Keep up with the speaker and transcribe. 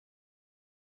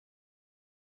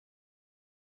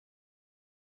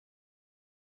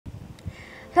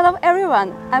Hello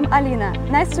everyone, I'm Alina.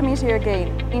 Nice to meet you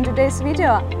again. In today's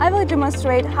video, I will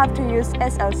demonstrate how to use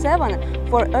SL7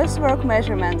 for earthwork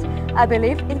measurement. I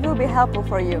believe it will be helpful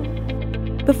for you.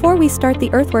 Before we start the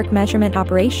earthwork measurement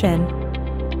operation,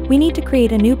 we need to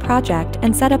create a new project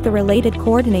and set up the related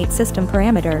coordinate system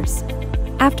parameters.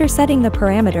 After setting the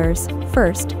parameters,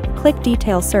 first, click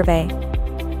Detail Survey.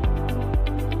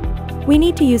 We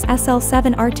need to use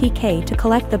SL7 RTK to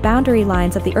collect the boundary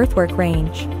lines of the earthwork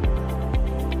range.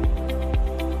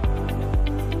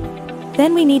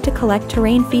 Then we need to collect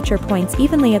terrain feature points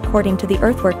evenly according to the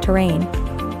earthwork terrain.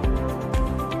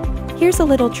 Here's a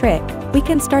little trick. We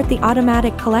can start the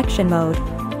automatic collection mode.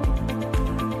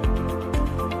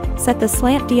 Set the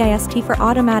slant dist for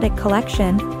automatic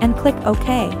collection, and click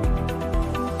OK.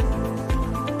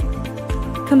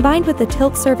 Combined with the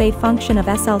tilt survey function of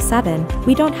SL7,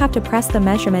 we don't have to press the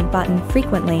measurement button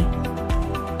frequently.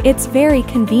 It's very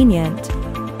convenient.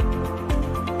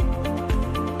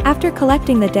 After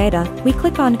collecting the data, we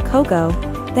click on COGO,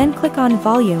 then click on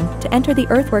Volume to enter the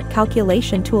Earthwork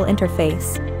Calculation Tool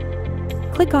interface.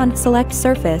 Click on Select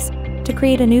Surface to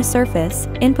create a new surface,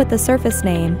 input the surface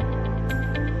name,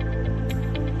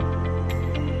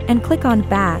 and click on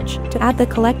Batch to add the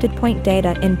collected point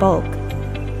data in bulk.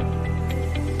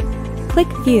 Click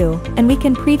View, and we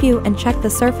can preview and check the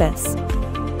surface.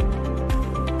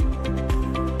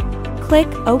 Click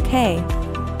OK,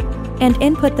 and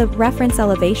input the reference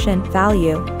elevation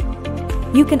value.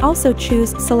 You can also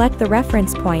choose Select the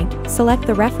reference point, select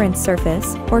the reference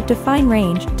surface, or Define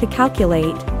range to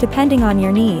calculate, depending on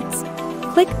your needs.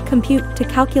 Click Compute to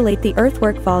calculate the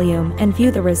earthwork volume and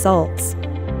view the results.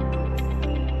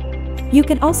 You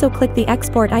can also click the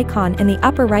export icon in the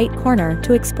upper right corner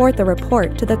to export the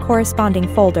report to the corresponding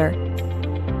folder.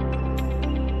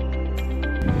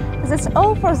 That's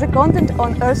all for the content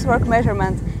on earthwork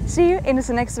measurement. See you in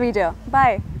the next video.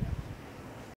 Bye!